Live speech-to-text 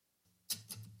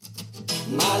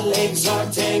My legs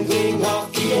are tangling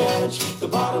off the edge. The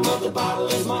bottom of the bottle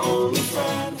is my only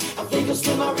friend. I think I'll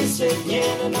spin my wrist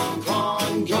again, and I'm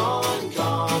gone, gone,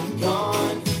 gone,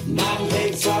 gone. My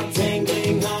legs are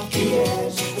tangling off the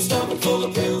edge. The stomach full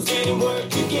of pills didn't work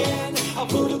again. I'll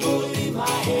put a bullet in my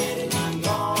head, and I'm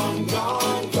gone,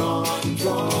 gone, gone,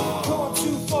 gone. Gone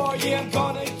too far, yeah, I'm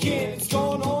gone again. It's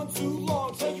gone on too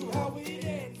long. Tell you how it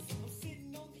ends. I'm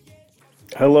sitting on the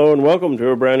edge. Hello and welcome to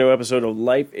a brand new episode of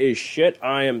Life is Shit.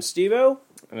 I am Steve-O.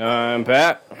 And I'm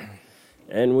Pat.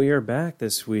 And we are back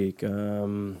this week.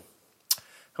 How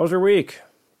was your week?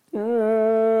 It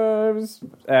was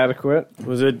adequate.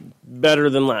 Was it better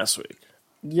than last week?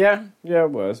 Yeah,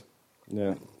 it was.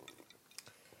 Yeah.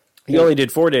 You only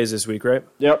did 4 days this week, right?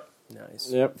 Yep.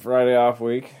 Nice. Yep, Friday off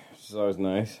week, which is always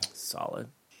nice. Solid.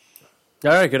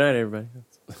 All right, good night, everybody.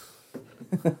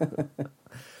 I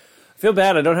feel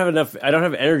bad. I don't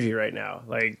have energy right now.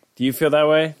 Like, do you feel that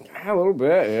way? A little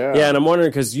bit, yeah. Yeah, and I'm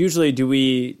wondering, because usually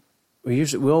we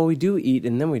do eat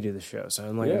and then we do the show. So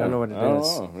I'm like, I don't know what it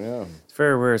is. Yeah. It's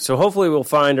very weird. So hopefully we'll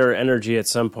find our energy at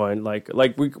some point. Like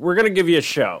we're going to give you a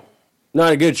show.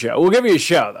 Not a good show. We'll give you a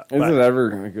show, though. Isn't it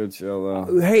ever a good show,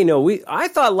 though? Hey, no, I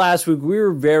thought last week we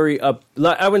were very I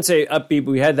wouldn't say upbeat,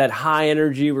 but we had that high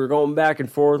energy. We were going back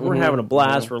and forth. We're having a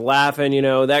blast. We're laughing,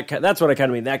 that's what I kind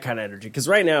of mean, that kind of energy. Because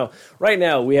right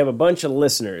now, we have a bunch of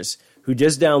listeners who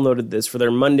just downloaded this for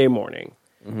their Monday morning,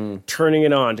 turning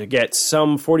it on to get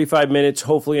some 45 minutes,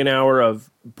 hopefully an hour of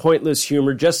pointless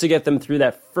humor just to get them through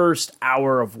that first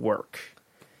hour of work.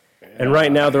 And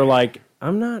right now they're like,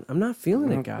 I'm not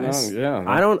feeling it, guys. No.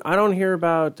 I don't hear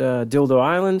about Dildo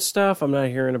Island stuff. I'm not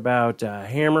hearing about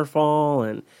Hammerfall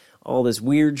and all this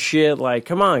weird shit. Like,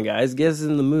 come on, guys, get us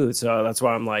in the mood. So that's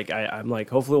why I'm like,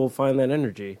 hopefully we'll find that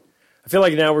energy. I feel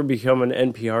like now we're becoming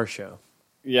an NPR show.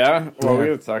 Yeah? Well, we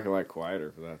have to talk a lot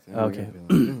quieter for that. Thing. Okay.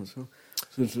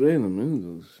 So today in the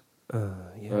news,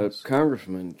 Yes.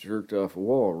 Congressman jerked off a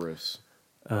walrus.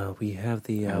 We have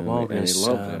the And walrus. he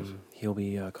loved it. He'll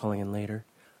be calling in later.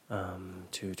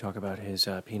 To talk about his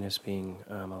penis being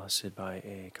molested by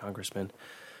a congressman.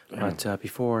 But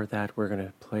before that, we're going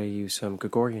to play you some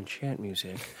Gregorian chant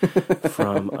music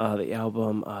from the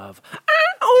album of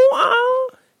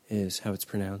is how it's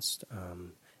pronounced.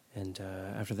 And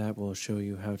after that, we'll show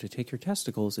you how to take your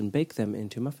testicles and bake them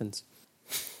into muffins.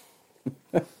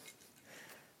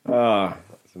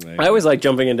 That's amazing. I always like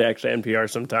jumping into actually NPR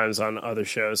sometimes on other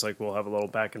shows. Like, we'll have a little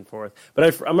back and forth.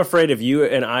 But I'm afraid if you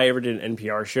and I ever did an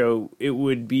NPR show, it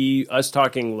would be us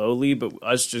talking lowly, but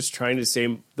us just trying to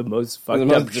say the most fucked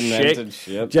up shit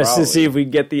just to see if we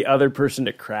get the other person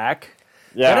to crack.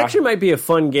 Yeah. That actually might be a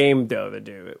fun game, though, to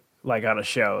do, like, on a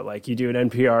show. Like, you do an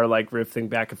NPR, like, riff thing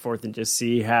back and forth and just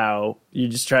see how you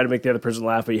just try to make the other person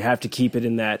laugh, but you have to keep it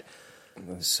in that.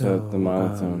 So the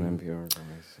monotone NPR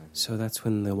voice. So that's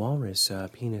when the walrus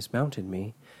penis mounted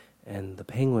me, and the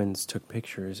penguins took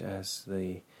pictures as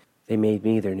they made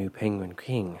me their new penguin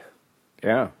king.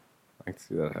 Yeah, I can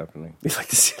see that happening. You'd like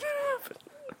to see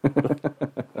that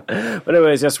happen. But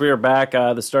anyways, yes, we are back.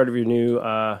 The start of your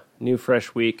new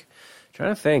fresh week.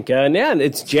 Trying to think.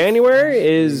 It's January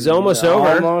is almost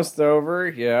over. Almost over,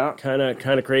 yeah. Kind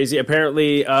of crazy.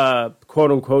 Apparently,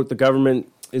 quote unquote, the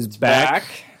government is back.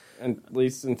 At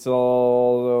least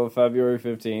until February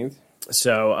 15th.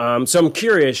 So I'm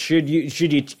curious. Should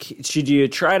you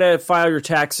try to file your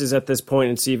taxes at this point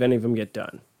and see if any of them get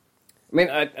done? I mean,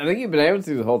 I think you've been able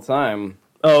to the whole time.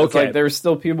 Oh, It's okay. like there were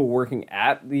still people working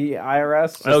at the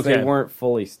IRS. Just Okay. They weren't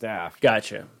fully staffed.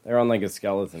 Gotcha. They're on like a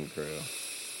skeleton crew.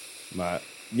 But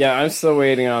yeah, I'm still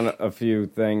waiting on a few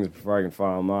things before I can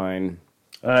file mine.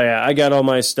 Oh yeah, I got all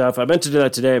my stuff. I meant to do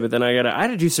that today, but then I had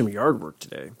to do some yard work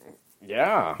today.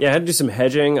 Yeah. Yeah, I had to do some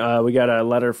hedging. We got a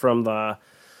letter from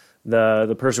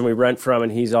the person we rent from,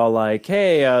 and he's all like,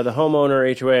 hey, the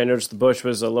homeowner HOA, I noticed the bush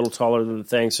was a little taller than the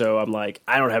thing, so I'm like,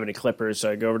 I don't have any clippers,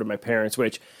 so I go over to my parents,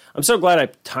 which I'm so glad I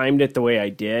timed it the way I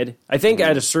did. I think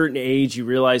at a certain age, you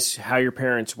realize how your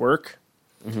parents work.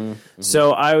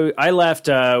 So I left,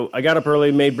 I got up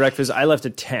early, made breakfast, I left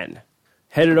at 10.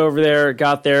 Headed over there,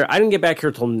 got there. I didn't get back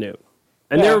here till noon.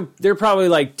 And they're probably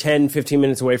like 10, 15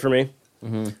 minutes away from me.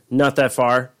 Not that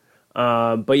far.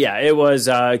 But yeah, it was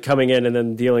coming in and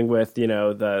then dealing with,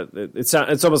 it's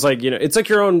almost like, it's like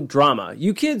your own drama.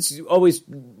 You kids always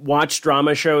watch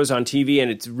drama shows on TV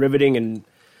and it's riveting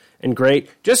and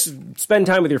great. Just spend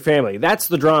time with your family. That's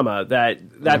the drama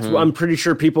that's I'm pretty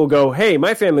sure people go, hey,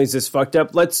 my family's this fucked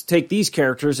up. Let's take these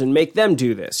characters and make them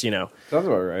do this, That's about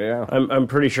right, yeah. I'm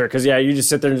pretty sure. Because, you just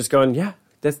sit there and just going, yeah,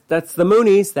 that's the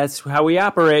Moonies. That's how we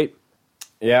operate.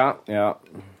 Yeah.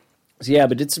 So,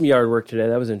 but did some yard work today.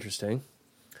 That was interesting.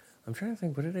 I'm trying to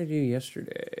think, what did I do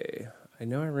yesterday? I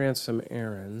know I ran some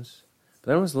errands,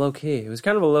 but that was low key. It was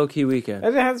kind of a low key weekend.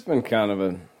 It has been kind of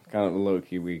a low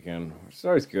key weekend, which is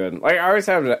always good. Like I always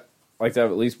like to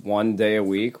have at least one day a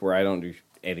week where I don't do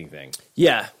anything.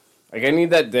 Yeah. Like I need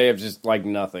that day of just like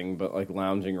nothing but like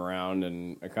lounging around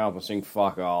and accomplishing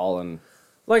fuck all. And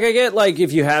like I get like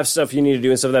if you have stuff you need to do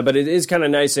and stuff like that, but it is kind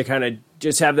of nice to kind of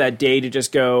just have that day to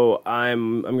just go.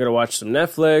 I'm going to watch some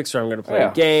Netflix, or I'm going to play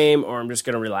a game, or I'm just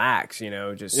going to relax.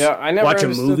 Just I never watch a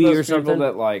understood movie those or something. People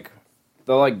that like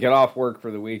they'll like get off work for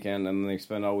the weekend and then they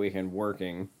spend all weekend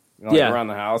working. Around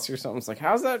the house or something. It's like,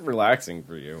 how's that relaxing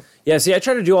for you? Yeah, see, I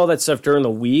try to do all that stuff during the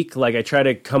week. Like, I try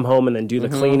to come home and then do the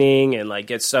cleaning and, like,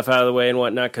 get stuff out of the way and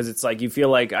whatnot, because it's like you feel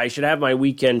like I should have my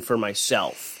weekend for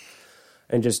myself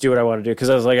and just do what I want to do.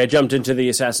 Because I jumped into the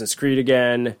Assassin's Creed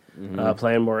again,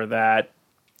 playing more of that.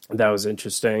 That was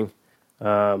interesting.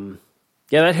 Yeah,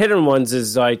 that Hidden Ones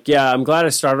is like, I'm glad I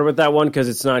started with that one because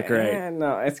it's not great.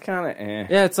 No, it's kind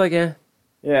of Yeah, it's like,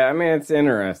 Yeah, I mean, it's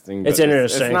interesting. It's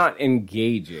interesting. It's not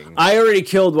engaging. I already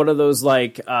killed one of those,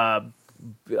 like, I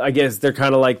guess they're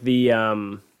kind of like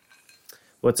the,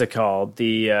 what's it called?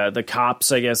 The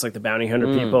cops, I guess, like the bounty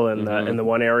hunter people in the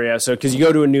one area. So, because you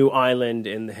go to a new island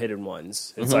in the Hidden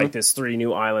Ones. It's like this 3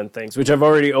 new island things, which I've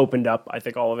already opened up, I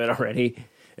think all of it already.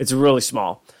 It's really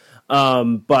small.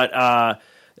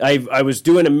 I was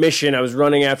doing a mission. I was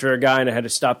running after a guy, and I had to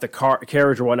stop the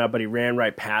carriage or whatnot, but he ran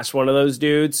right past one of those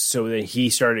dudes. So then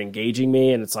he started engaging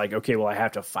me, and it's like, okay, well, I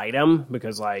have to fight him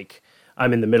because, like,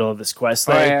 I'm in the middle of this quest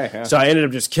thing. Yeah. So I ended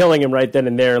up just killing him right then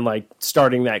and there and, like,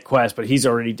 starting that quest, but he's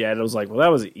already dead. I was like, well, that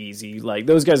was easy. Like,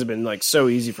 those guys have been, like, so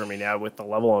easy for me now with the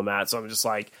level I'm at. So I'm just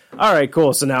like, all right,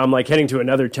 cool. So now I'm, like, heading to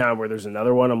another town where there's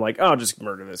another one. I'm like, oh, I'll just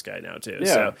murder this guy now, too.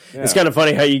 Yeah, It's kind of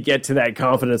funny how you get to that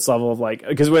confidence level of, like,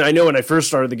 because when I first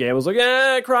started the game, I was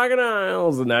like,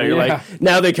 crocodiles. And now you're like,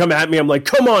 now they come at me. I'm like,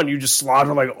 come on, you just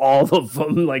slaughter, like, all of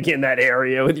them, like, in that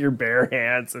area with your bare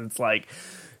hands. And it's like,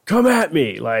 come at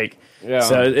me. Like,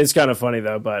 so it's kind of funny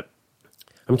though, but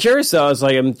I'm curious though. I was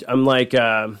like, I'm like,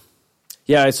 so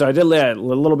I did a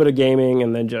little bit of gaming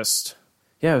and then just,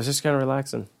 it was just kind of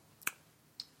relaxing.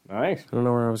 Nice. I don't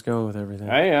know where I was going with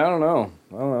everything. I don't know.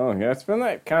 Yeah, it's been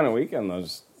that kind of weekend though.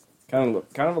 Just kind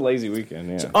of a lazy weekend.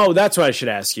 Yeah. So, that's what I should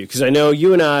ask you, because I know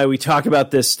you and I, we talk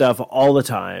about this stuff all the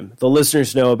time. The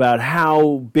listeners know about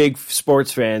how big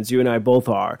sports fans you and I both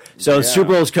are. So Super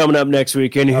Bowl's coming up next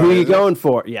week, and who are you going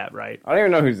for? Yeah, right. I don't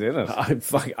even know who's in it.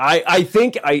 I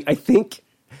think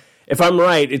if I'm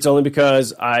right, it's only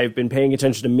because I've been paying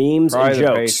attention to memes Probably and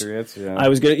jokes. The Patriots. Yeah. I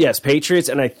was Patriots,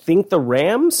 and I think the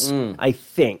Rams. I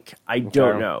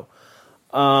don't know.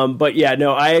 But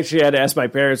I actually had to ask my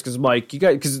parents because I'm like, you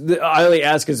guys, because I only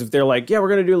ask because if they're like, we're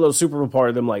going to do a little Super Bowl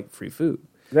party, I'm like, free food.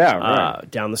 Yeah,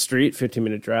 right. Down the street,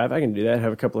 15-minte drive. I can do that.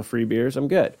 Have a couple of free beers. I'm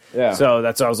good. Yeah. So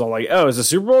that's why I was all like, oh, is the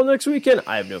Super Bowl next weekend?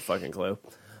 I have no fucking clue.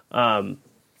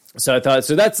 So I thought,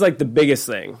 that's like the biggest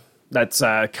thing that's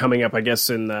coming up, I guess,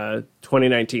 in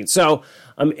 2019. So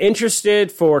I'm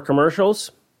interested for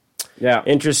commercials. Yeah.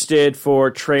 Interested for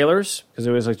trailers, because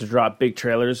I always like to drop big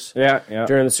trailers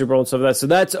during the Super Bowl and stuff like that. So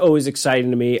that's always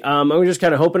exciting to me. I'm just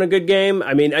kind of hoping a good game.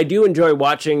 I mean, I do enjoy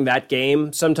watching that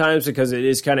game sometimes because it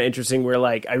is kind of interesting where,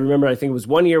 like, I remember I think it was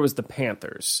one year was the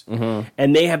Panthers.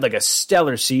 And they had, like, a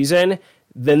stellar season.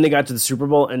 Then they got to the Super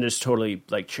Bowl and just totally,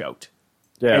 like, choked.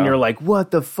 Yeah. And you're like, what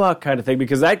the fuck kind of thing?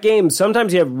 Because that game,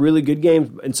 sometimes you have really good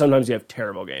games and sometimes you have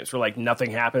terrible games where, like,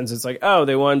 nothing happens. It's like, oh,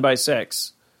 they won by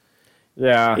 6.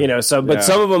 Yeah. Some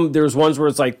of them, there's ones where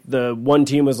it's like the one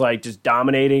team was like just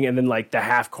dominating and then like the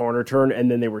half corner turn and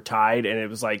then they were tied and it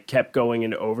was like kept going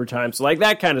into overtime. So like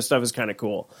that kind of stuff is kind of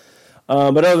cool.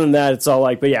 But other than that, it's all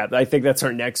like, I think that's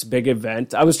our next big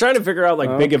event. I was trying to figure out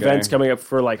like big events coming up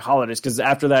for like holidays because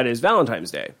after that is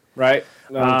Valentine's Day. Right.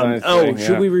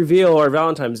 Should we reveal our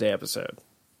Valentine's Day episode?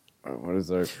 What is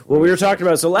there? Well, we were talking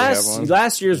about, so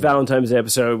last year's Valentine's Day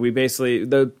episode, we basically,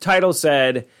 the title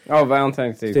said... Oh,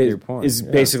 Valentine's Day is gay porn. Is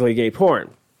basically gay porn.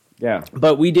 Yeah.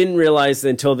 But we didn't realize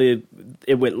until it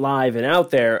went live and out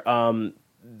there,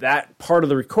 that part of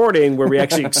the recording where we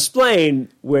actually explain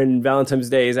when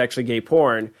Valentine's Day is actually gay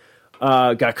porn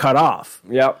got cut off.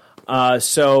 Yep.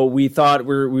 So we thought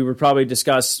we would probably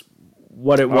discuss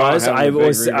what it was. I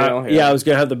was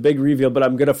going to have the big reveal, but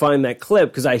I'm going to find that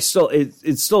clip because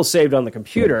it's still saved on the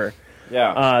computer.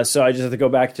 Yeah. So I just have to go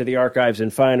back to the archives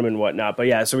and find them and whatnot.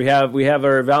 But so we have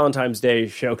our Valentine's Day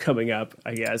show coming up,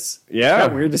 I guess. Yeah. Is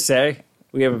that weird to say?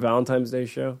 We have a Valentine's Day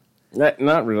show.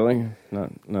 Not really.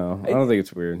 No, I don't think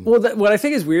it's weird. Well, what I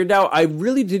think is weird now, I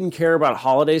really didn't care about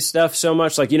holiday stuff so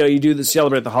much. Like, you do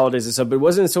celebrate the holidays and stuff, but it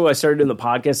wasn't until I started doing the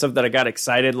podcast stuff that I got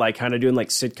excited, like kind of doing like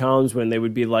sitcoms when they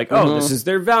would be like, oh, this is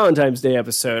their Valentine's Day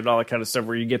episode and all that kind of stuff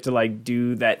where you get to like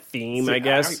do that theme, I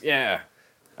guess. Yeah.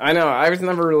 I know. I was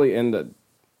never really into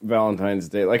Valentine's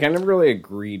Day. Like, I never really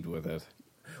agreed with it.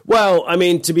 Well, I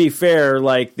mean, to be fair,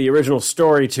 like the original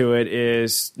story to it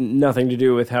is nothing to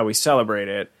do with how we celebrate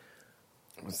it.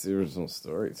 What's the original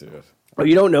story to it? Oh,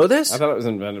 you don't know this? I thought it was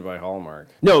invented by Hallmark.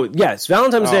 No, yes.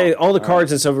 Valentine's Day, all the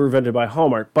cards and stuff were invented by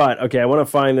Hallmark. But, okay, I want to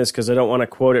find this because I don't want to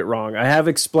quote it wrong. I have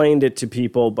explained it to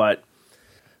people, but...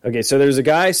 Okay, so there's a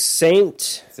guy,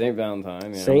 Saint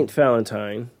Valentine, yeah. Saint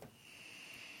Valentine.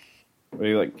 What, do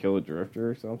you, like, kill a drifter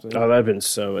or something? Oh, that'd been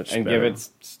so much and better. give its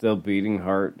still beating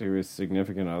heart to his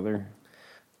significant other?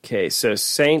 Okay, so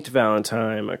Saint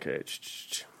Valentine. Okay.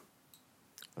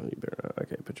 Oh, you better,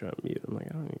 okay, put you on mute. I'm like,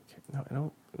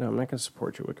 no, I'm not going to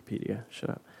support your Wikipedia.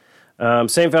 Shut up.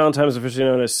 Saint Valentine is officially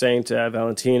known as Saint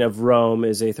Valentine of Rome,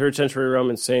 is a 3rd century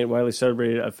Roman saint widely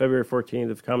celebrated on February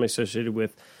 14th, of commonly associated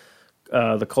with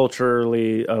the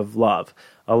culturally of love.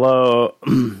 Although,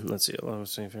 let's see, I'm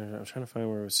trying to find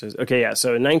where it says. Okay, yeah,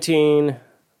 so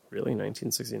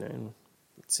 1969.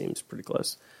 It seems pretty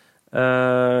close.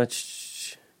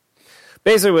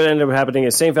 Basically, what ended up happening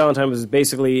is St. Valentine was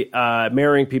basically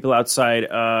marrying people outside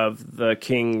of the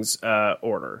king's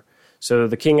order. So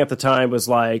the king at the time was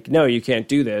like, no, you can't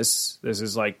do this. This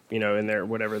is like, in their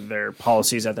whatever their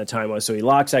policies at that time was. So he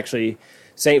locks actually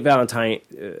St. Valentine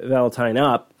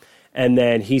up, and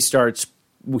then he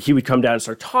would come down and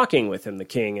start talking with him, the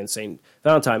king and St.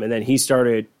 Valentine, and then he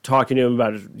started talking to him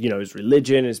about his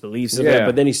religion, his beliefs,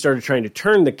 but then he started trying to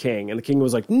turn the king, and the king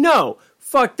was like, no,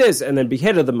 fuck this, and then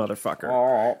beheaded the motherfucker.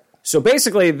 Oh. So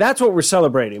basically, that's what we're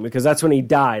celebrating, because that's when he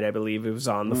died, I believe. It was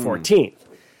on the 14th.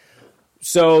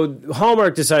 So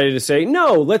Hallmark decided to say,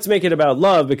 no, let's make it about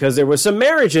love, because there was some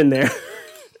marriage in there.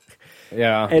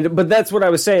 Yeah. But that's what I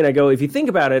was saying. I go, if you think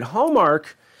about it,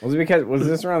 Hallmark... Was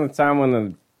this around the time when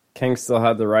the king still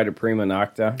had the right of prima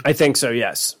nocta? I think so,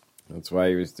 yes. That's why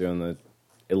he was doing the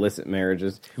illicit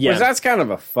marriages. Yeah. Which that's kind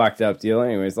of a fucked up deal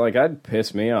anyways. Like, that'd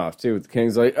piss me off, too. The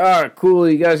king's like, cool,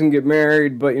 you guys can get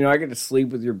married, but, I get to sleep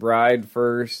with your bride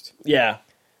first. Yeah.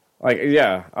 Like,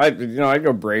 yeah, I'd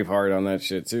go Braveheart on that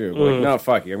shit, too. Like, no,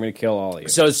 fuck you, I'm going to kill all of you.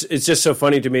 So it's just so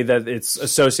funny to me that it's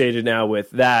associated now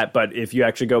with that, but if you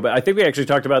actually go back, I think we actually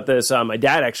talked about this, my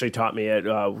dad actually taught me it,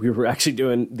 we were actually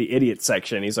doing the idiot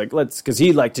section, he's like, because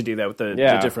he liked to do that with the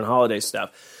different holiday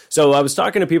stuff. So I was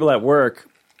talking to people at work,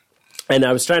 and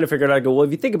I was trying to figure it out, I go, well,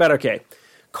 if you think about,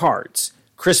 cards,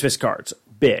 Christmas cards,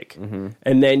 big,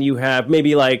 and then you have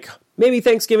maybe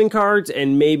Thanksgiving cards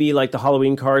and maybe like the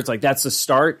Halloween cards, like that's the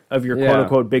start of your quote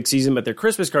unquote big season, but their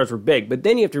Christmas cards were big. But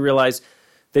then you have to realize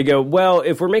they go, well,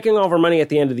 if we're making all of our money at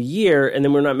the end of the year and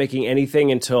then we're not making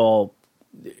anything until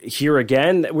here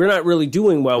again, we're not really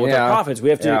doing well with our profits. We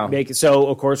have to make it. So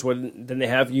of course, then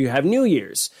you have New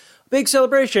Year's. Big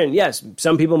celebration. Yes,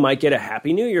 some people might get a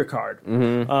Happy New Year card.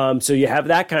 So you have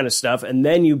that kind of stuff. And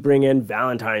then you bring in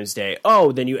Valentine's Day.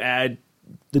 Oh, then you add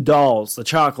the dolls, the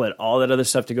chocolate, all that other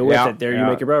stuff to go with it. There you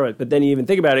make your bread. But then you even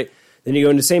think about it, then you go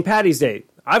into St. Patty's Day.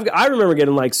 I remember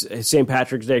getting like St.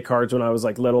 Patrick's Day cards when I was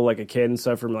like little, like a kid and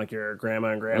stuff from like your grandma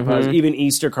and grandpa's. Even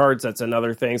Easter cards, that's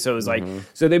another thing. So it was like,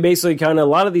 so they basically kind of,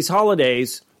 a lot of these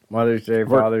holidays, Mother's Day,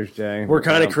 Father's Day, were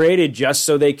kind of created just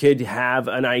so they could have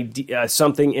an idea,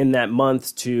 something in that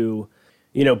month to,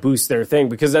 boost their thing.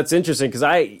 Because that's interesting, because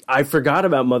I forgot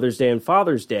about Mother's Day and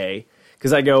Father's Day.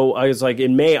 Because I was like,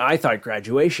 in May, I thought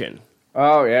graduation.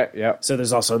 Oh, yeah. So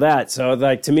there's also that. So,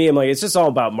 like, to me, I'm like, it's just all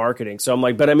about marketing. So I'm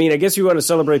like, but I mean, I guess you want to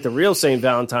celebrate the real St.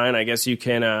 Valentine. I guess you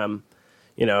can,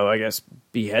 I guess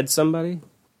behead somebody.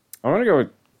 I want to go with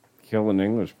kill an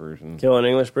English person. Kill an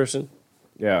English person?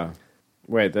 Yeah.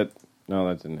 Wait, that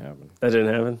didn't happen. That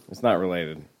didn't happen? It's not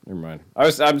related. Never mind.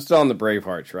 I'm still on the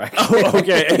Braveheart track. Oh,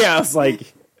 okay. Yeah, I was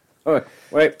like... Oh,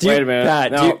 wait a minute.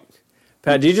 Pat,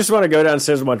 Pat, do you just want to go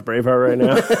downstairs and watch Braveheart right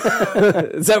now?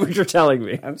 Is that what you're telling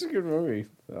me? That's a good movie,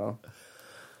 though.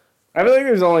 I feel like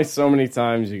there's only so many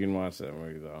times you can watch that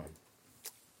movie,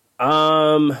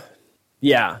 though.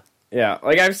 Yeah. Yeah,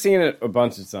 like, I've seen it a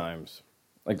bunch of times.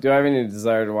 Like, do I have any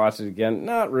desire to watch it again?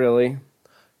 Not really.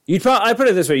 I put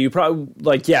it this way, you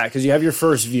probably, because you have your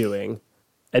first viewing,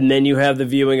 and then you have the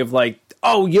viewing of,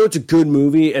 it's a good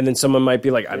movie, and then someone might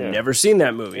be like, I've never seen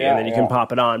that movie, and then you can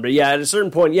pop it on. But at a certain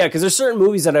point, because there's certain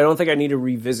movies that I don't think I need to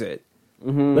revisit.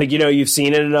 Like, you've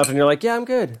seen it enough, and you're like, yeah, I'm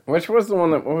good. Which was the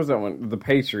one what was that one? The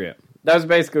Patriot. That was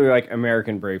basically like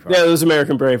American Braveheart. Yeah, it was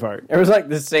American Braveheart. It was like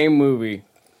the same movie,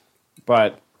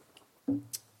 but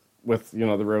with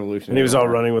the Revolution. And he was all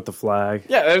running with the flag.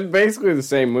 Yeah, it's basically the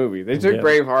same movie. They took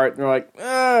Braveheart and they're like,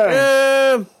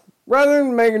 rather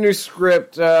than make a new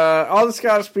script, all the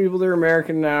Scottish people, they're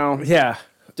American now. Yeah.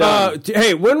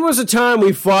 Hey, when was the time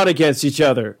we fought against each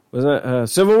other? Was that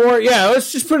Civil War? Yeah,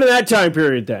 let's just put in that time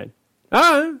period then.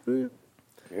 Yeah.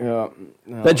 No.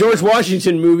 That George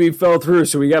Washington movie fell through,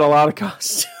 so we got a lot of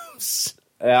costumes.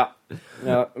 Yeah.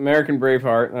 American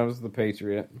Braveheart, that was the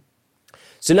Patriot.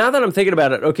 So now that I'm thinking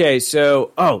about it, okay,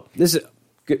 so, this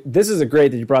is a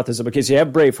great that you brought this up, because you have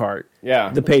Braveheart,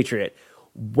 the Patriot.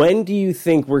 When do you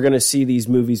think we're going to see these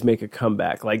movies make a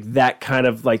comeback? Like that kind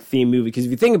of like theme movie? Because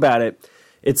if you think about it,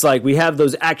 it's like we have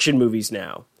those action movies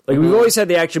now. Like we've always had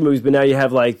the action movies, but now you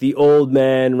have like the old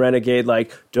man renegade,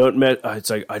 like it's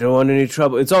like I don't want any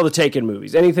trouble. It's all the Taken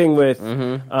movies. Anything with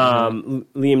Liam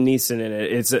Neeson in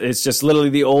it. It's just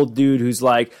literally the old dude who's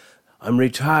like, I'm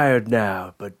retired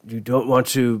now, but you don't want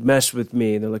to mess with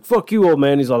me. And they're like, fuck you, old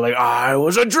man. He's all like, I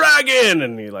was a dragon.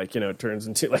 And he like, turns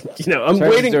into like, I'm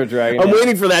waiting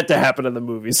for that to happen in the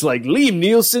movies. Like Liam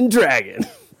Neeson dragon.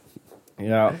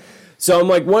 Yeah. So I'm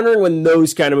like wondering when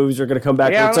those kind of movies are going to come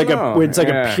back. Yeah, where it's like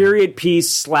a period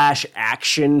piece /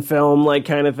 action film like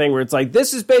kind of thing where it's like,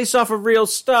 this is based off of real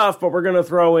stuff, but we're going to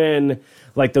throw in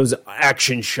like those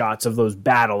action shots of those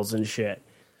battles and shit.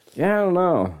 Yeah, I don't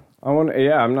know.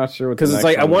 I'm not sure what because it's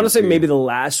like I want to say maybe the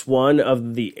last one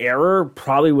of the era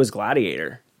probably was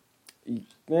Gladiator.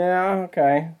 Yeah,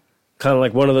 okay. Kind of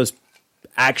like one of those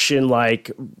action like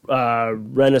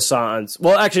Renaissance.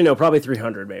 Well, actually no, probably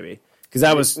 300 maybe because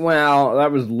that was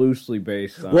loosely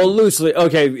based on. Well, loosely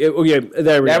okay. There we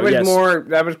go.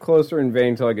 That was closer in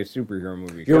vein to like a superhero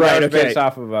movie. You're right. That was based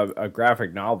off of a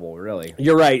graphic novel, really.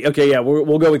 You're right. Okay, yeah,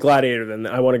 we'll go with Gladiator then.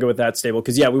 I want to go with that stable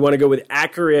because we want to go with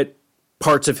accurate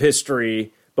parts of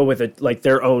history, but with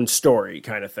their own story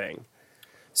kind of thing.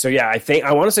 So yeah,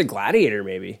 I want to say Gladiator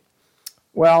maybe.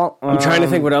 Well, I'm trying to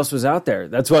think what else was out there.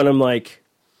 That's what I'm like.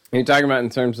 Are you talking about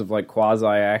in terms of like quasi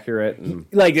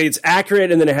accurate? Like it's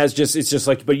accurate, and then it's just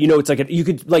like, but it's like you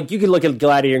could look at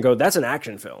Gladiator and go, that's an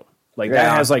action film. Like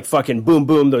that has like fucking boom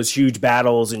boom, those huge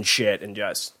battles and shit, and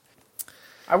just.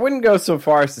 I wouldn't go so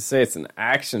far as to say it's an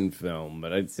action film,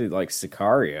 but I'd say like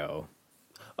Sicario.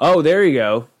 Oh, there you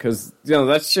go. Because,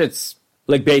 that shit's...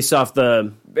 Like, based off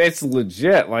the... It's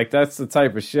legit. Like, that's the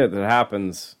type of shit that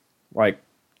happens, like,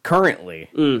 currently.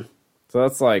 So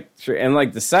that's, like... And,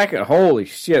 like, the second... Holy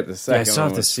shit, the second one. I still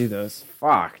have to see those.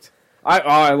 Fucked.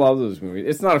 I love those movies.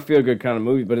 It's not a feel-good kind of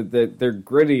movie, but they're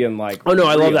gritty and, like... Oh, no,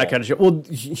 I love that kind of shit. Well,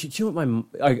 you know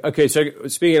what okay, so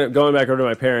speaking of going back over to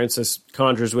my parents, this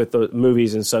conjures with the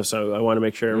movies and stuff, so I want to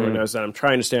make sure everyone knows that I'm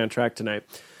trying to stay on track tonight.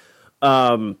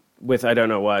 With I don't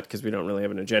know what, because we don't really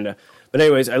have an agenda. But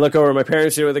anyways, I look over at my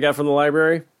parents, what they got from the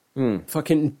library?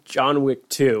 Fucking John Wick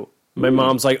 2. My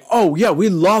mom's like, oh, yeah, we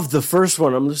love the first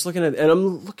one. I'm just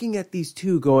looking at these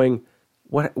two going,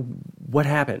 what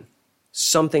happened?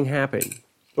 Something happened.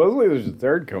 Supposedly there's a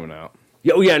third coming out.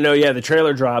 The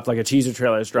trailer dropped, like a teaser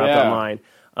trailer has dropped online.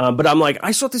 But I'm like,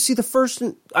 I still have to see the first,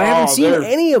 I haven't seen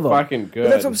any of them. Fucking good. But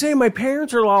that's what I'm saying. My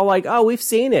parents are all like, oh, we've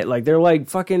seen it. Like, they're like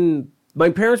fucking, my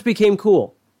parents became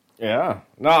cool. Yeah.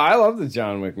 No, I love the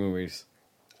John Wick movies.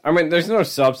 I mean, there's no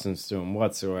substance to them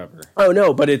whatsoever. Oh,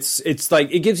 no, but it's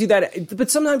like, it gives you that,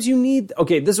 but sometimes you need,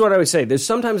 okay, this is what I always say. There's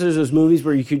those movies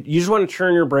where you just want to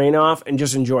turn your brain off and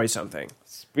just enjoy something.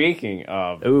 Speaking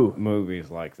of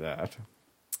movies like that,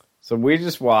 so we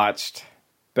just watched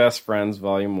Best Friends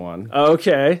Volume 1.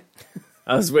 Okay.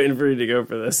 I was waiting for you to go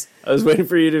for this. I was waiting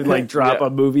for you to like drop a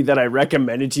movie that I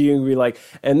recommended to you and be like,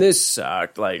 and this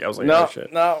sucked. Like I was like, no, oh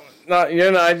shit. No.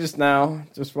 I just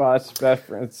watched Best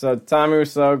Friends. So Tommy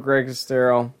Wiseau, Greg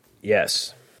Sestero.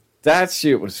 Yes, that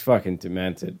shit was fucking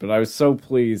demented. But I was so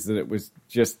pleased that it was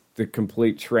just the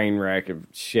complete train wreck of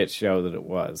shit show that it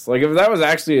was. Like if that was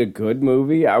actually a good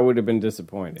movie, I would have been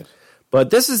disappointed. But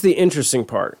this is the interesting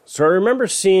part. So I remember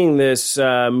seeing this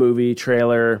movie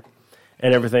trailer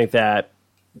and everything like that.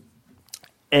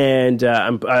 And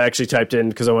I actually typed in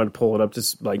because I wanted to pull it up to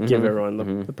like give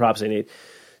everyone the props they need.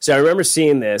 So I remember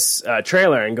seeing this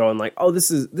trailer and going like, "Oh,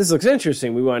 this looks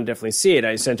interesting. We want to definitely see it."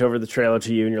 I sent over the trailer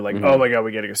to you, and you're like, "Oh my god,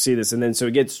 we got to go see this." And then so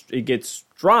it gets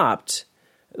dropped,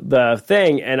 the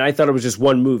thing, and I thought it was just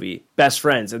one movie, Best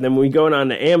Friends. And then when we go on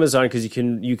to Amazon because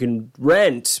you can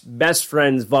rent Best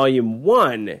Friends Volume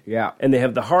 1, and they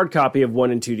have the hard copy of 1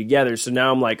 and 2 together. So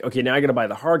now I'm like, okay, now I got to buy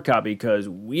the hard copy because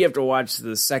we have to watch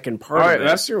the second part. All right,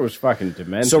 that shit was fucking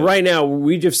demented. So right now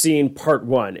we just seen part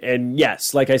 1, and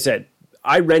yes, like I said,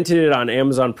 I rented it on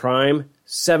Amazon Prime,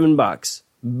 $7,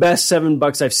 best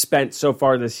 $7 I've spent so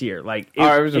far this year. Like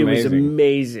it was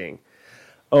amazing.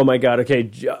 Oh my god.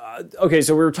 Okay. Okay.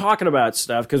 So we were talking about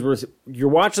stuff because you're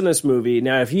watching this movie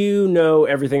now. If you know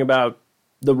everything about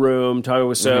The Room, Tommy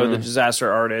Wiseau, The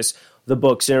Disaster Artist, the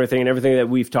books, and everything that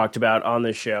we've talked about on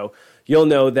this show, you'll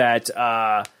know that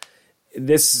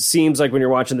this seems like when you're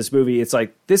watching this movie, it's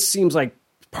like this seems like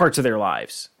parts of their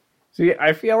lives. See,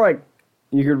 I feel like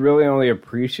you could really only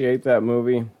appreciate that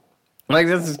movie. Like,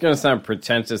 this is going to sound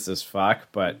pretentious as fuck,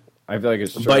 but I feel like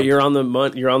it's true. But you're on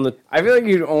the. I feel like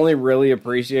you'd only really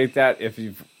appreciate that if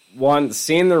you've, one,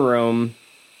 seen The Room,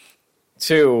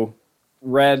 two,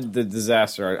 read The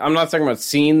Disaster Artist. I'm not talking about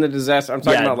seeing The Disaster. I'm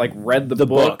talking about, like, read the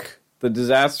book, The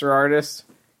Disaster Artist.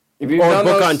 If you've done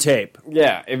book on tape.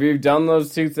 Yeah, if you've done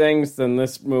those two things, then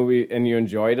this movie, and you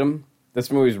enjoyed them,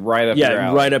 this movie's right up your alley.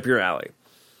 Yeah, right up your alley.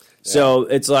 Yeah. So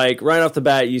it's like, right off the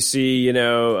bat, you see,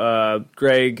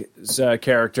 Greg's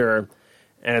character,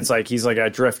 and it's like he's like a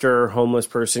drifter, homeless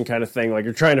person kind of thing. Like,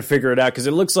 you're trying to figure it out, because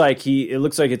it looks like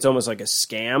it's almost like a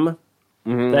scam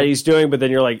that he's doing, but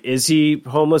then you're like, is he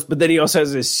homeless? But then he also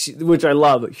has this, which I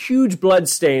love, huge blood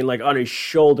stain, like on his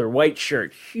shoulder, white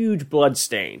shirt, huge blood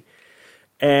stain.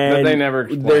 And but they never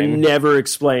explain. They're never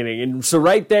explaining. And so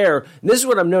right there, and this is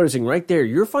what I'm noticing right there,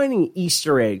 you're finding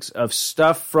Easter eggs of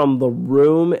stuff from The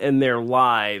Room and their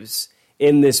lives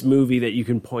in this movie that you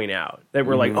can point out. That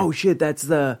we're like, oh shit, that's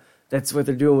what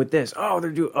they're doing with this.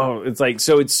 It's like,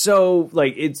 so it's so,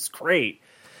 like, it's great.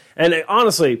 And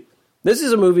honestly, this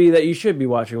is a movie that you should be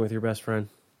watching with your best friend.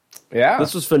 Yeah.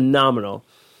 This was phenomenal.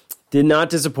 Did not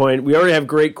disappoint. We already have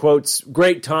great quotes,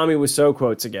 great Tommy Wiseau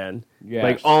quotes again. Yes.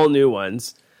 Like all new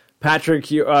ones.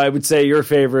 Patrick, I would say your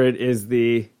favorite is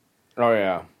the... Oh,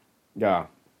 yeah. Yeah.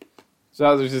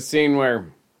 So there's a scene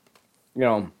where,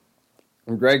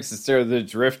 Greg Sestero, the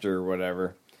drifter or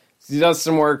whatever, he does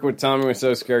some work with Tommy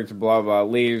Wiseau's character, blah, blah,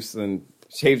 leaves and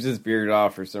shaves his beard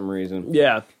off for some reason.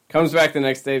 Yeah. Comes back the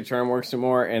next day to try and work some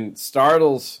more and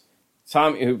startles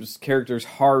Tommy, whose character's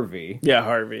Harvey. Yeah,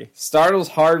 Harvey. Startles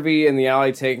Harvey in the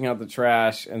alley taking out the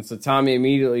trash, and so Tommy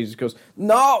immediately just goes,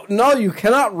 No, you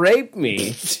cannot rape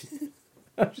me.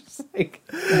 I'm just like,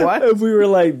 what? We were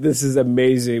like, this is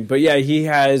amazing. But yeah, he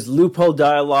has loophole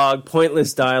dialogue,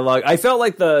 pointless dialogue. I felt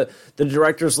like the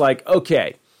director's like,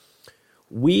 okay,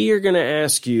 we are going to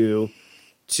ask you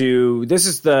to, this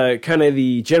is the kind of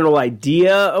the general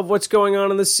idea of what's going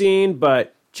on in the scene,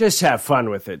 but just have fun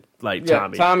with it, like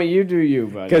Tommy. Tommy, you do you,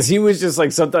 buddy. Because he was just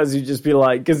like, sometimes he'd just be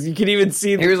like, because you could even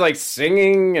see... He was like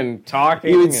singing and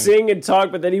talking. He would sing and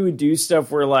talk, but then he would do stuff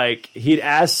where like, he'd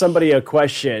ask somebody a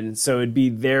question, so it'd be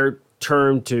their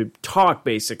turn to talk,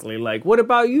 basically. Like, what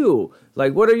about you?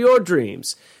 Like, what are your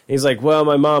dreams? And he's like, well,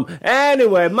 my mom...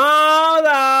 Anyway,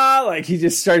 mother! Like, he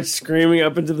just starts screaming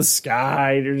up into the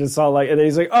sky, and you're just all like... And then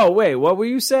he's like, oh, wait, what were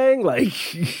you saying? Like,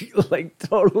 like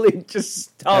totally just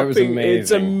stopping. That was amazing.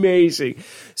 It's amazing.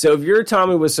 So if you're a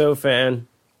Tommy Wiseau fan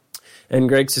and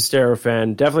Greg Sestero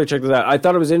fan, definitely check this out. I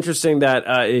thought it was interesting that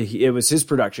it was his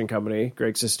production company,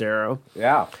 Greg Sestero.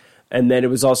 Yeah. And then it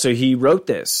was also, he wrote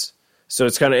this. So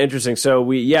it's kind of interesting. So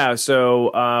we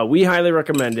highly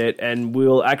recommend it, and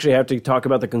we'll actually have to talk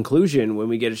about the conclusion when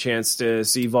we get a chance to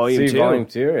see Volume 2. Volume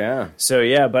 2, yeah. So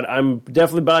yeah, but I'm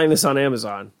definitely buying this on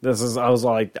Amazon. I was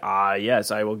like,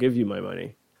 yes, I will give you my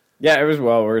money. Yeah, it was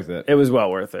well worth it. It was well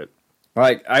worth it.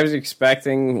 Like, I was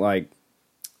expecting, like,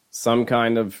 some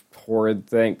kind of horrid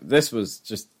thing. This was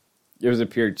just, it was a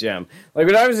pure gem. Like,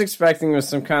 what I was expecting was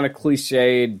some kind of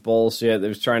cliched bullshit that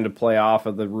was trying to play off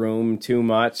of The Room too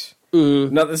much.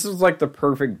 Mm-hmm. No, this was like the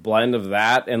perfect blend of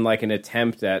that and like an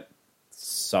attempt at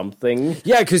something.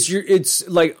 Yeah, because it's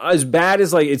like as bad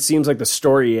as like it seems like the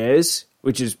story is,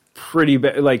 which is pretty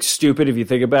like stupid if you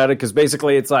think about it. Because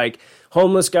basically, it's like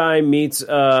homeless guy meets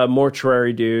a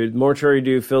mortuary dude. Mortuary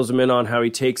dude fills him in on how he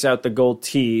takes out the gold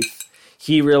teeth.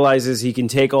 He realizes he can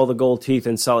take all the gold teeth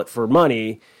and sell it for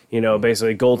money.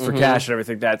 Basically gold for cash and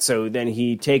everything like that. So then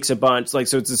he takes a bunch, like,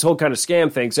 so it's this whole kind of scam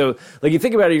thing. So, like, you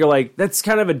think about it, you're like, that's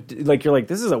kind of you're like,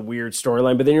 this is a weird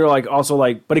storyline. But then you're like, also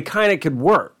like, but it kind of could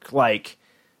work. Like,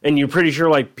 and you're pretty sure,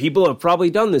 like, people have probably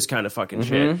done this kind of fucking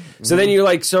shit. So then you're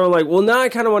like, well, now I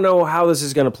kind of want to know how this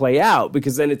is going to play out.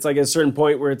 Because then it's like a certain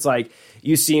point where it's like,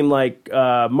 you seem like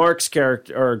Mark's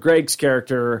character, or Greg's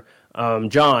character,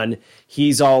 John,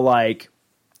 he's all like,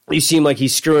 you seem like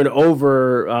he's screwing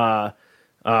over,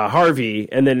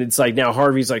 Harvey, and then it's like now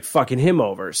Harvey's like fucking him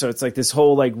over. So it's like this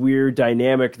whole like weird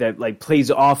dynamic that like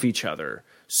plays off each other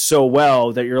so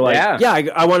well that you're like,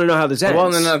 I want to know how this ends. Well,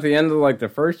 and then at the end of like the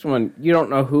first one, you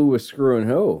don't know who was screwing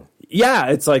who. Yeah,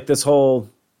 it's like this whole...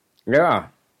 Yeah,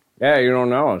 you don't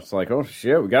know. It's like, oh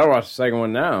shit, we gotta watch the second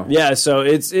one now. Yeah, so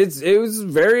it was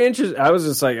very interesting. I was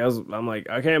just like, I'm like,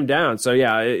 okay, I'm down. So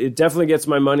yeah, it definitely gets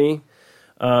my money.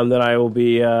 that I will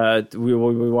be we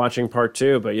will be watching part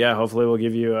 2. But yeah, hopefully we'll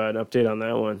give you an update on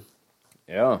that one.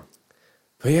 Yeah.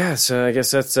 But yeah, so I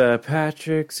guess that's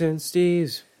Patrick's and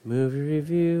Steve's movie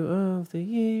review of the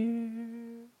year.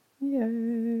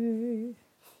 Yay!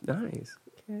 Nice.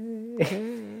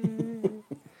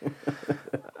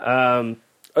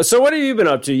 So what have you been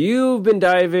up to? You've been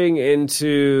diving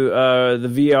into the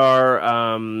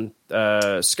VR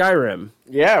Skyrim.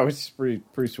 Yeah, which is pretty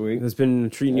sweet. It's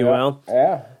been treating you well.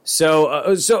 Yeah. So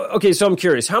I'm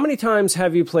curious. How many times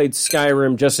have you played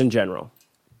Skyrim just in general?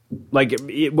 Like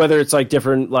whether it's like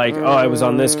different, like I was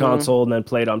on this console and then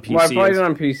played on PC. Well, I played it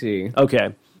on PC.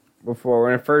 Okay, Before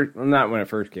not when it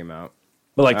first came out,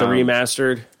 but like the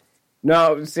remastered.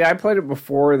 No, see, I played it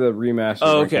before the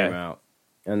remastered okay. came out,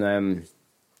 and then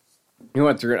you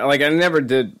went through. Like I never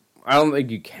did. I don't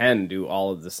think you can do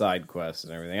all of the side quests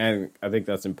and everything. I think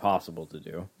that's impossible to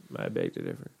do. I beg to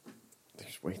differ.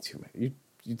 There's way too many.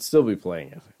 You'd still be playing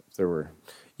it if there were.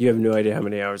 You have no idea how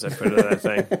many hours I put into that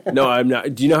thing. No, I'm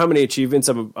not. Do you know how many achievements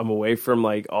I'm away from?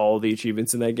 Like all the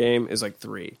achievements in that game is like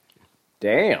 3.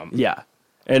 Damn. Yeah,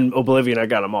 and Oblivion, I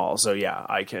got them all. So yeah,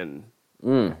 I can.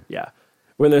 Yeah,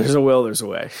 when there's a will, there's a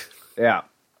way. Yeah.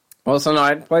 Well, so no,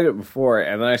 I'd played it before,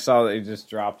 and then I saw that they just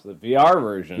dropped the VR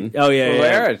version. Oh yeah, so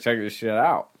yeah. I check this shit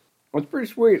out. It's pretty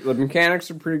sweet. The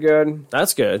mechanics are pretty good.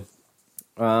 That's good.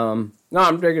 No,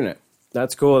 I'm digging it.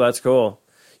 That's cool. That's cool.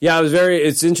 Yeah,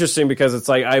 it's interesting because it's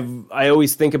like I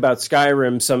always think about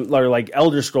Skyrim, or like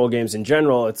Elder Scroll games in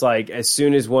general. It's like as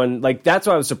soon as one, like that's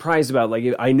what I was surprised about.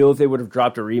 Like I know if they would have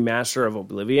dropped a remaster of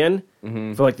Oblivion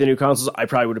for like the new consoles, I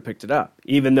probably would have picked it up.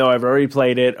 Even though I've already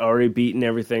played it, already beaten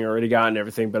everything, already gotten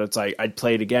everything, but it's like I'd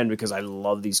play it again because I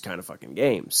love these kind of fucking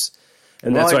games.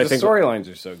 And that's what I think. The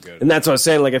storylines are so good. And that's what I was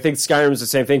saying. Like, I think Skyrim's the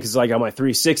same thing because, like, on my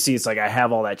 360, it's like I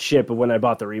have all that shit. But when I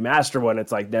bought the remaster one,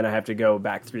 it's like then I have to go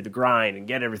back through the grind and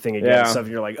get everything again. And stuff.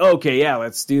 And you're like, okay, yeah,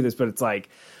 let's do this. But it's like,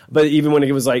 but even when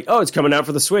it was like, oh, it's coming out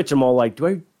for the Switch, I'm all like,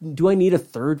 do I need a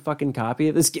third fucking copy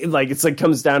of this game? Like, it's like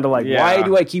comes down to like, why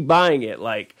do I keep buying it?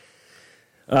 Like,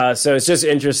 so it's just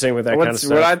interesting with that kind of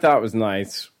stuff. What I thought was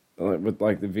nice with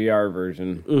like the VR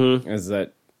version is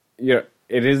that it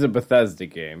is a Bethesda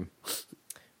game.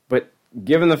 But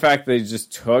given the fact they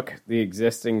just took the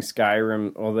existing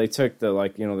Skyrim, well, they took the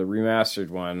the remastered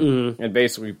one and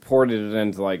basically ported it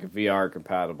into like VR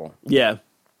compatible. Yeah.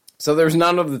 So there's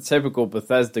none of the typical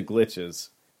Bethesda glitches,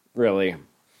 really.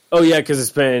 Oh yeah, because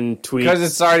it's been tweaked. Because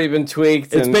it's already been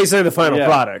tweaked. It's basically the final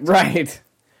product, right?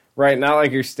 Right, not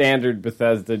like your standard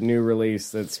Bethesda new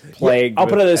release that's plagued. I'll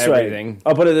put it this everything. way.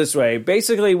 I'll put it this way.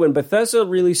 Basically, when Bethesda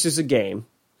releases a game,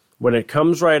 when it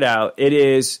comes right out, it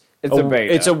is. It's a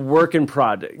beta. It's a work in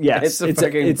progress. Yes, it's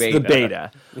beta. the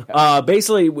beta. Yeah.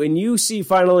 Basically, when you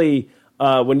finally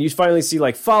see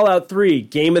like Fallout 3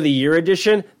 Game of the Year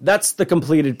edition, that's the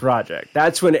completed project.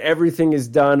 That's when everything is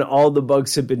done, all the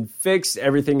bugs have been fixed,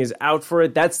 everything is out for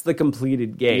it. That's the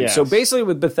completed game. Yes. So basically,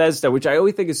 with Bethesda, which I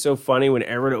always think is so funny when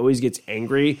everyone always gets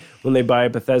angry when they buy a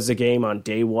Bethesda game on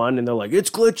day one, and they're like,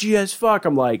 "It's glitchy as fuck."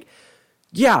 I'm like.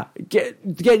 Yeah,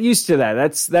 get used to that.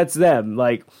 That's them.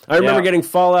 Like I remember getting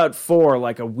Fallout 4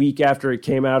 like a week after it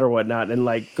came out or whatnot, and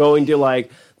like going to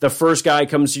like the first guy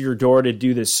comes to your door to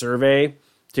do this survey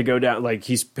to go down. Like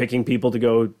he's picking people to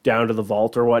go down to the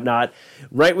vault or whatnot.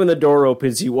 Right when the door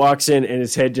opens, he walks in and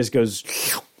his head just goes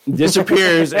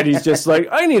disappears, and he's just like,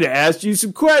 "I need to ask you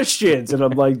some questions." And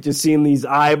I'm like, just seeing these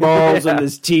eyeballs and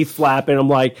his teeth flapping. I'm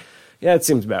like. Yeah, it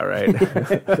seems about right.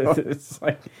 It's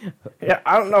like,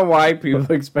 I don't know why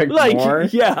people expect more.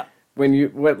 Yeah, when you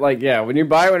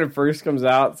buy when it first comes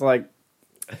out, it's like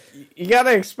you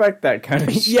gotta expect that kind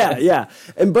of shit. Yeah.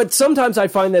 But sometimes I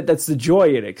find that that's the joy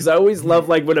in it because I always love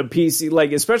like when a PC,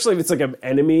 like especially if it's like an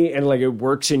enemy and like it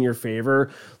works in your favor.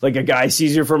 Like a guy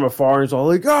sees you from afar and is all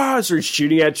like, starts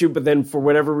shooting at you, but then for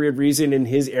whatever weird reason in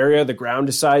his area the ground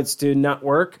decides to not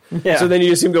work. Yeah. So then you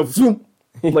just see him go zoom,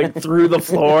 like through the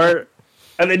floor.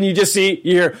 And then you just you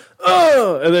hear,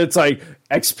 and then it's like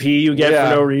XP you get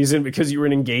for no reason because you were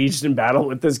engaged in battle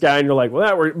with this guy, and you're like, well,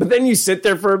 that worked. But then you sit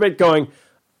there for a bit going,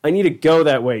 I need to go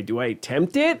that way. Do I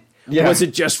attempt it? Yeah. Was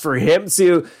it just for him?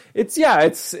 So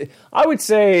I would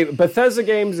say Bethesda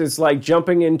games is like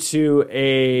jumping into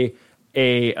a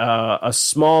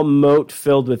small moat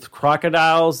filled with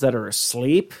crocodiles that are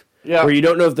asleep, where you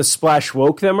don't know if the splash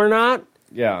woke them or not.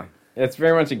 Yeah, it's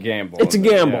very much a gamble. It's a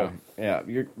gamble. Yeah,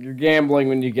 you're gambling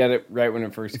when you get it right when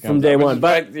it first comes from day one.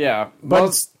 But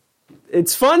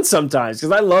it's fun sometimes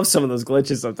because I love some of those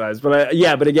glitches sometimes. But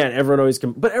again,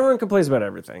 everyone complains about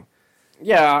everything.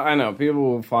 Yeah, I know. People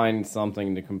will find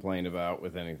something to complain about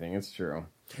with anything. It's true.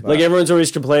 Like everyone's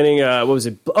always complaining. What was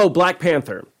it? Oh, Black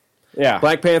Panther. Yeah.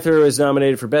 Black Panther was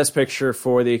nominated for Best Picture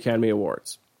for the Academy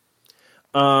Awards.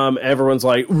 Everyone's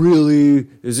like, really?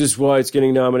 Is this why it's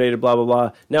getting nominated? Blah, blah,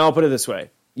 blah. Now, I'll put it this way.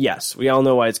 Yes, we all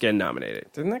know why it's getting nominated.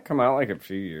 Didn't that come out like a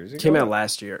few years ago? It came out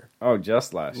last year. Oh,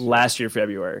 just last year. Last year,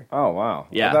 February. Oh, wow.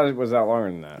 Yeah. I thought it was that longer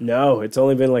than that. No, it's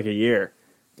only been like a year.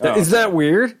 Oh, Is that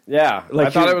weird? Yeah. Like I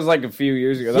thought you- it was like a few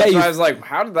years ago. That's Yeah, why I was like,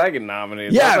 how did that get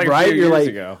nominated? Yeah, That's like right? A few You're years like,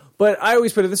 ago. but I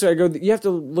always put it this way. I go, you have to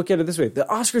look at it this way. The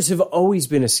Oscars have always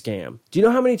been a scam. Do you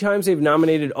know how many times they've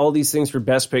nominated all these things for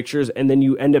Best Pictures, and then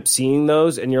you end up seeing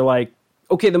those, and you're like,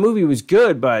 okay, the movie was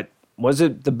good, but was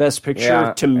it the Best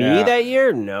Picture to me that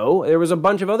year? No. There was a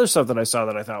bunch of other stuff that I saw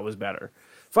that I thought was better.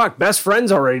 Fuck, Best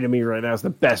Friends already to me right now is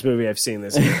the best movie I've seen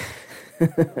this year.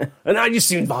 And I just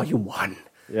seen Volume 1.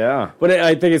 Yeah. But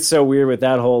I think it's so weird with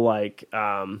that whole, like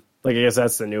I guess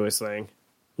that's the newest thing.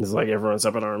 It's like everyone's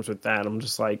up in arms with that. I'm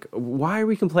just like, why are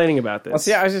we complaining about this? Well,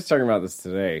 see, I was just talking about this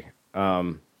today.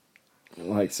 Mary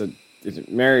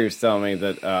was telling me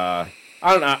that,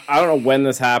 I don't know when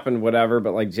this happened, whatever,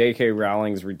 but like J.K.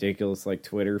 Rowling's ridiculous, like,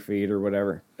 Twitter feed or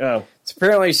whatever. Oh. So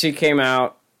apparently she came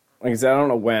out, like I said, I don't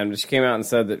know when, but she came out and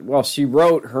said that, well, she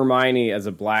wrote Hermione as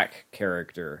a black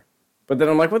character. But then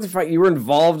I'm like, what the fuck? You were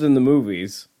involved in the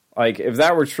movies. Like, if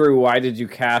that were true, why did you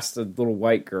cast a little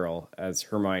white girl as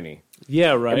Hermione?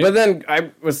 Yeah, right. But then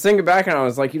I was thinking back and I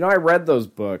was like, I read those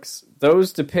books.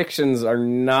 Those depictions are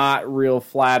not real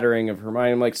flattering of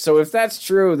Hermione. I'm like, so if that's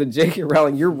true, then J.K.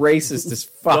 Rowling, you're racist as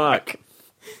fuck.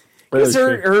 Because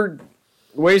her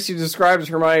way she describes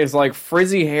Hermione is like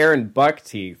frizzy hair and buck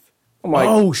teeth. I'm like,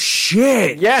 oh,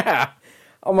 shit. yeah.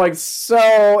 I'm like,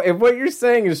 so if what you're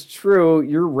saying is true,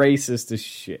 you're racist as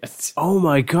shit. Oh,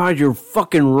 my God, you're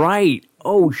fucking right.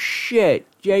 Oh, shit.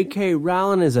 J.K.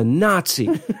 Rowling is a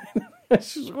Nazi.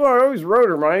 Well, I always wrote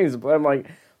Hermione's, but I'm like,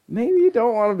 maybe you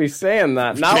don't want to be saying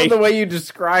that. Not with the way you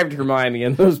described Hermione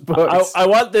in those books. I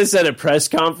want this at a press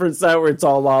conference, though, where it's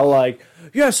all like,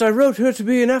 yes, I wrote her to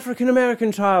be an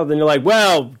African-American child. And you're like,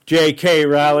 well, J.K.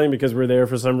 Rowling, because we're there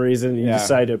for some reason. You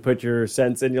decide to put your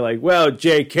sense in. You're like, well,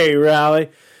 J.K. Rowling,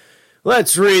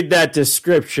 let's read that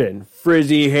description.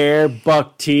 Frizzy hair,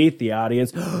 buck teeth, the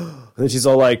audience. And then she's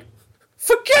all like,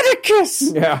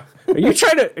 Forgeticus! Yeah. Are you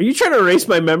trying to erase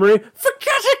my memory?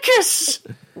 Forgeticus!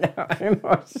 Yeah, I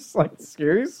know. It's just like,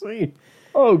 seriously?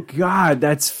 Oh, God,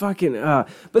 that's fucking... but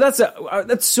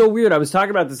that's so weird. I was talking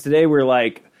about this today where,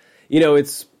 like,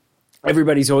 it's...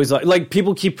 Everybody's always like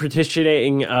people keep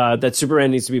petitioning that Superman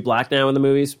needs to be black now in the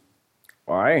movies.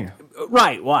 Why?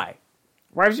 Right, why?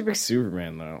 Why would you pick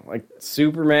Superman, though? Like,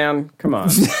 Superman? Come on.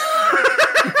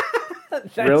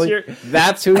 Really?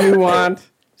 That's who you want?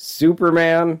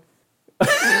 Superman?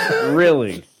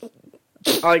 Really?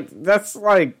 Like, that's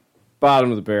like bottom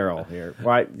of the barrel here.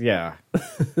 Why? Yeah.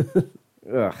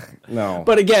 Ugh, no.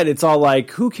 But again, it's all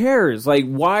like, who cares? Like,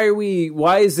 why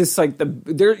is this like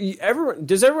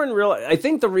does everyone realize? I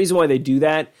think the reason why they do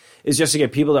that is just to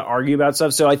get people to argue about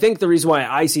stuff. So I think the reason why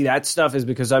I see that stuff is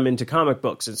because I'm into comic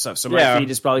books and stuff. So my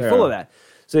feed is probably full of that.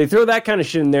 So they throw that kind of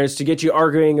shit in there to get you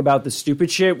arguing about the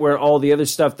stupid shit where all the other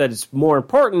stuff that is more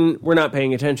important, we're not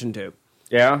paying attention to.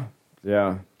 Yeah.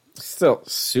 Yeah. Still,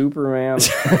 Superman.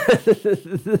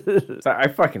 I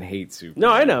fucking hate Superman. No,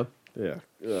 I know. Yeah.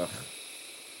 Ugh.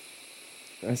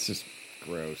 That's just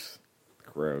gross.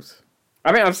 Gross.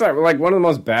 I mean, I'm sorry, but like one of the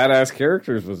most badass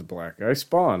characters was a black guy,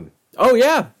 Spawn. Oh,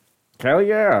 yeah. Hell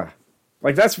yeah.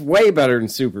 Like, that's way better than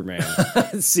Superman.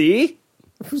 See?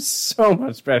 It was so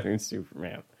much better than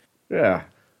Superman. Yeah.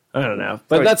 I don't know.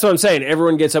 But that's what I'm saying.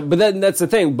 Everyone gets up. But then that's the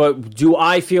thing. But do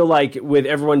I feel like with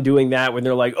everyone doing that, when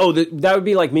they're like, oh, that would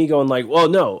be like me going like, well,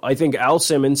 no, I think Al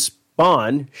Simmons'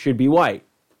 Spawn should be white.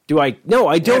 Do I? No,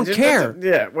 I don't care.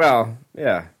 Yeah, well,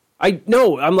 yeah.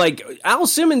 I'm like, Al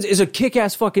Simmons is a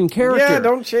kick-ass fucking character. Yeah,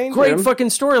 don't change Great him. fucking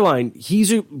storyline.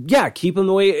 Keep him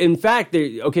the way. In fact,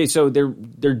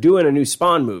 they're doing a new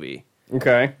Spawn movie.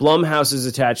 Okay. Blumhouse is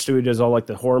attached to it, does all like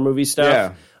the horror movie stuff.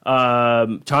 Yeah.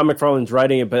 Tom McFarlane's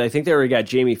writing it, but I think they already got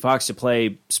Jamie Foxx to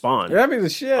play Spawn. That'd be the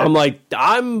shit. I'm like,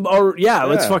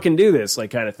 let's fucking do this,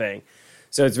 like kind of thing.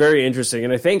 So it's very interesting.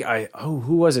 And I think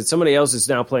who was it? Somebody else is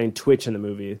now playing Twitch in the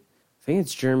movie. I think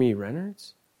it's Jeremy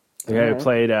Renner's. The guy who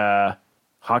played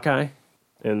Hawkeye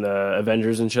in the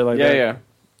Avengers and shit like that.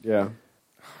 Yeah.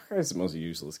 Hawkeye's the most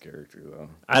useless character, though.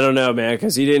 I don't know, man,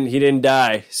 because he didn't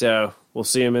die. So we'll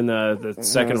see him in the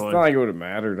second one. It's not like it would have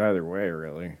mattered either way,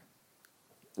 really.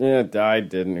 Yeah, died,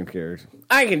 didn't. Who cares?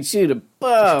 I can shoot a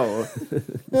bow.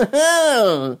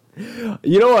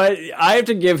 You know what? I have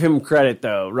to give him credit,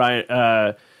 though,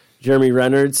 Ryan, Jeremy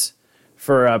Renner's,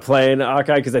 for playing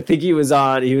Hawkeye, because I think he was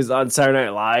on Saturday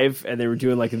Night Live, and they were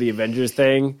doing like the Avengers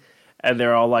thing, And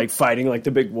they're all like fighting like the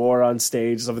big war on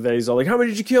stage. Stuff like that. He's all like, "How many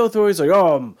did you kill, Thor?" He's like,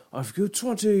 "Oh, I've killed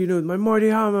 20. You know, my mighty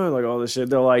hammer." Like all this shit.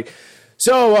 They're like,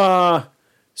 "So,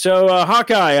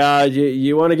 Hawkeye,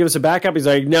 you want to give us a backup?" He's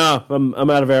like, "No, I'm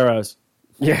out of arrows."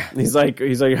 Yeah. He's like,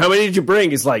 "How many did you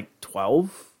bring?" He's like,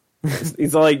 12.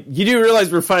 He's like, "You do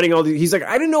realize we're fighting all these?" He's like,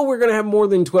 "I didn't know we're gonna have more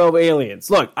than 12 aliens.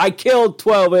 Look, I killed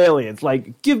 12 aliens.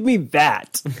 Like, give me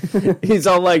that." He's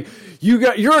all like,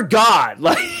 "You're a god.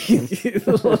 Like,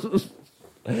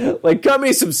 like, cut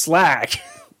me some slack."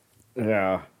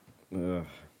 Yeah. Ugh.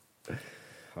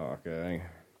 Hawkeye.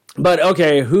 But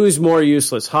okay, who's more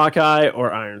useless, Hawkeye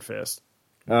or Iron Fist?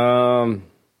 Yeah,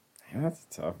 that's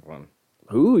a tough one.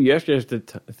 Ooh, you actually have to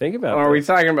think about. Are we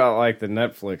talking about like the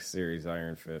Netflix series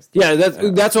Iron Fist? Yeah,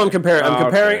 that's what I'm comparing.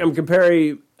 I'm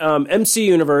comparing MC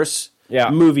Universe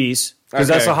movies because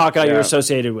that's the Hawkeye you're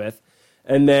associated with,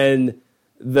 and then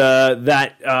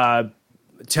that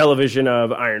television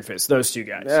of Iron Fist. Those two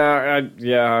guys.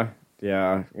 Yeah.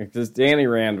 Because Danny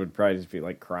Rand would probably just be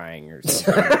like crying or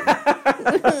something.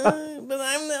 But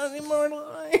I'm the immortal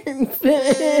Iron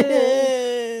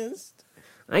Fist.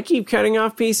 I keep cutting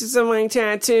off pieces of my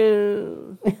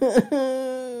tattoo.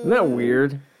 Isn't that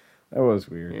weird? That was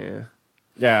weird. Yeah.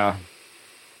 Yeah.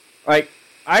 Like,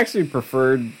 I actually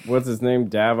preferred, what's his name,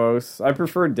 Davos. I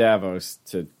preferred Davos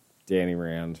to Danny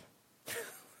Rand.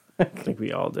 I think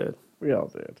we all did. We all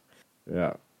did.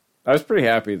 Yeah. I was pretty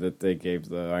happy that they gave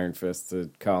the Iron Fist to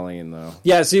Colleen, though.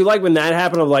 Yeah, so like when that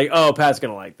happened, I'm like, oh, Pat's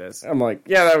going to like this. I'm like,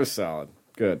 yeah, that was solid.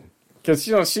 Good. Because,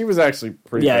 she was actually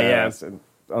pretty badass. And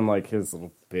unlike his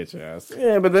little bitch ass.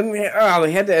 Yeah, but then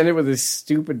they had to end it with his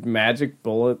stupid magic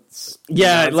bullets.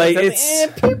 Yeah, like it's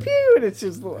pew pew, and it's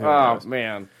just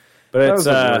man. But that it's was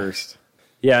the worst.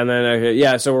 Yeah, and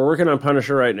then so we're working on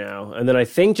Punisher right now, and then I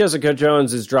think Jessica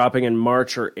Jones is dropping in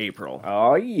March or April.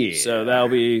 Oh yeah, so that'll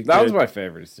be that was my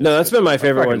favorite. No, that's been my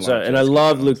favorite one, and I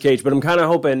love Luke Cage. But I'm kind of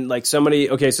hoping like somebody.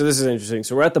 Okay, so this is interesting.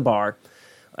 So we're at the bar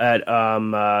at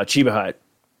Chiba Hut.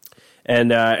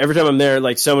 And every time I'm there,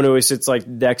 like someone who always sits like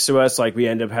next to us, like we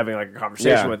end up having like a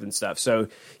conversation with and stuff. So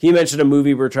he mentioned a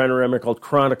movie we're trying to remember called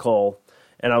Chronicle,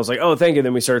 and I was like, "Oh, thank you."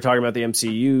 Then we started talking about the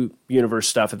MCU universe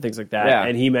stuff and things like that. Yeah.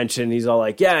 And he mentioned he's all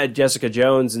like, "Yeah, Jessica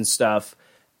Jones and stuff,"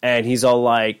 and he's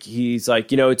like,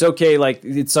 it's okay. Like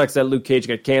it sucks that Luke Cage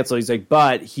got canceled. He's like,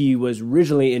 but he was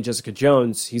originally in Jessica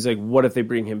Jones. He's like, what if they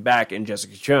bring him back in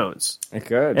Jessica Jones? It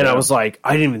could. And I was like,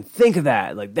 I didn't even think of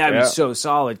that. Like that'd be so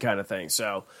solid, kind of thing.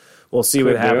 So. We'll see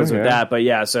what happens with that. But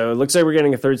yeah, so it looks like we're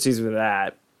getting a third season of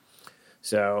that.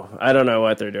 So I don't know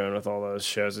what they're doing with all those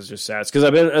shows. It's just sad. Because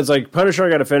it's like Punisher I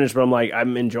got to finish, but I'm like,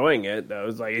 I'm enjoying it though.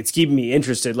 It's like, it's keeping me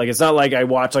interested. Like, it's not like I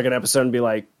watch like an episode and be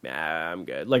like, I'm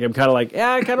good. Like, I'm kind of like,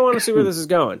 I kind of want to see where this is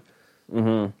going.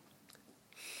 Mm-hmm.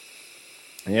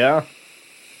 Yeah.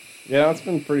 Yeah, it's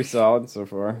been pretty solid so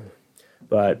far.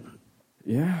 But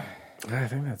yeah. I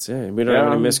think that's it. We don't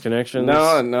have any misconnections.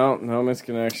 No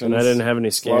misconnections. And I didn't have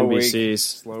any scan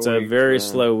BCs. It's a very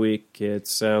slow week, kids.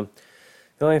 So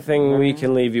the only thing we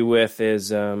can leave you with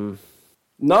is no,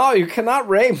 you cannot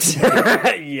rape.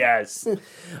 Yes.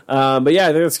 But yeah,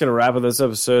 I think that's going to wrap up this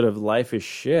episode of Life is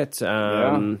Shit.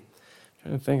 Trying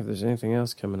to think if there's anything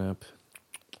else coming up.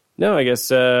 No, I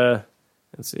guess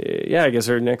let's see. Yeah, I guess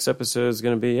our next episode is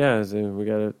going to be we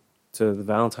got it to the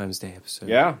Valentine's Day episode.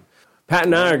 Yeah. Pat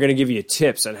and I are going to give you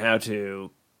tips on how to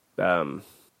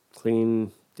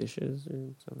clean dishes or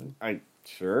something.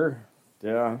 Sure.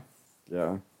 Yeah.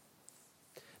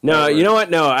 No, you know what?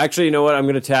 No, actually, you know what? I'm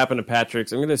going to tap into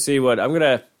Patrick's. I'm going to see what I'm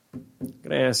going to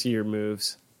ask you your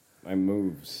moves. My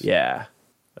moves. Yeah,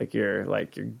 like you're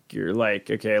like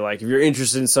okay, like if you're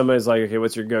interested in somebody's like okay,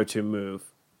 what's your go-to move?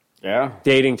 Yeah.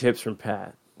 Dating tips from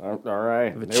Pat. All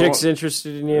right. If a chick's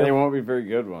interested in you, they won't be very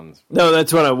good ones. But. No,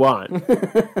 that's what I want.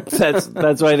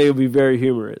 that's why they will be very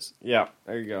humorous. Yeah,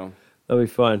 there you go. That'll be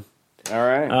fun. All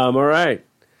right. All right.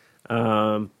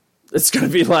 It's gonna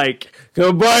be like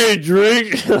go buy a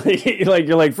drink. like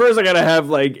you're like first I gotta have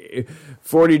like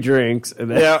 40 drinks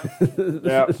and then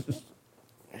yeah.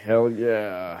 Hell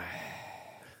yeah.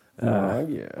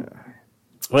 Yeah.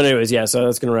 Well, anyways, yeah. So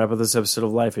that's gonna wrap up this episode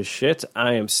of Life is Shit.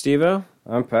 I am Steve-O.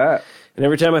 I'm Pat. And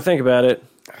every time I think about it,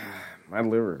 my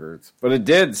liver hurts. But it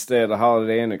did stay at a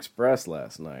Holiday Inn Express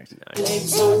last night.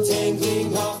 Legs are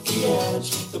dangling off the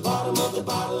edge. The bottom of the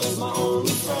bottle is my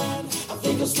only friend. I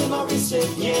think I'll still my wrist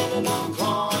again, and I'm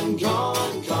gone.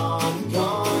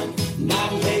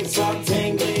 My legs are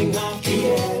dangling off the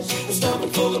edge. A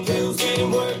stomach full of pills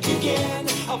didn't work again.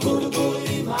 I put a bullet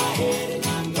in my head, and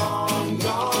I'm gone.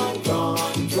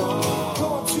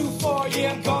 Gone too far,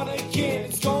 yeah, I'm gone again.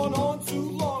 It's gone on too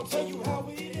long. Tell you how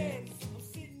it ends. I'm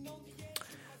sitting on the edge.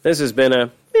 This has been a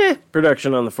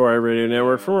Production on the 4i Radio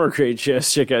Network. For more great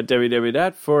shows, check out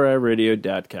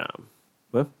www.4iradio.com.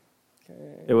 Well,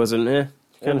 it was an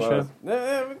kind of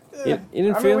show. You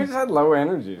didn't feel? We just had low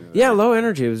energy today. Yeah, low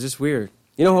energy. It was just weird.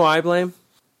 You know who I blame?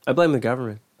 I blame the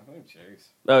government. I blame Chase.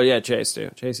 Oh, yeah, Chase,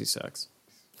 too. Chasey sucks.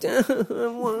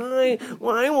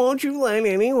 Why won't you let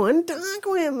anyone talk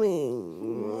with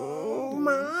me?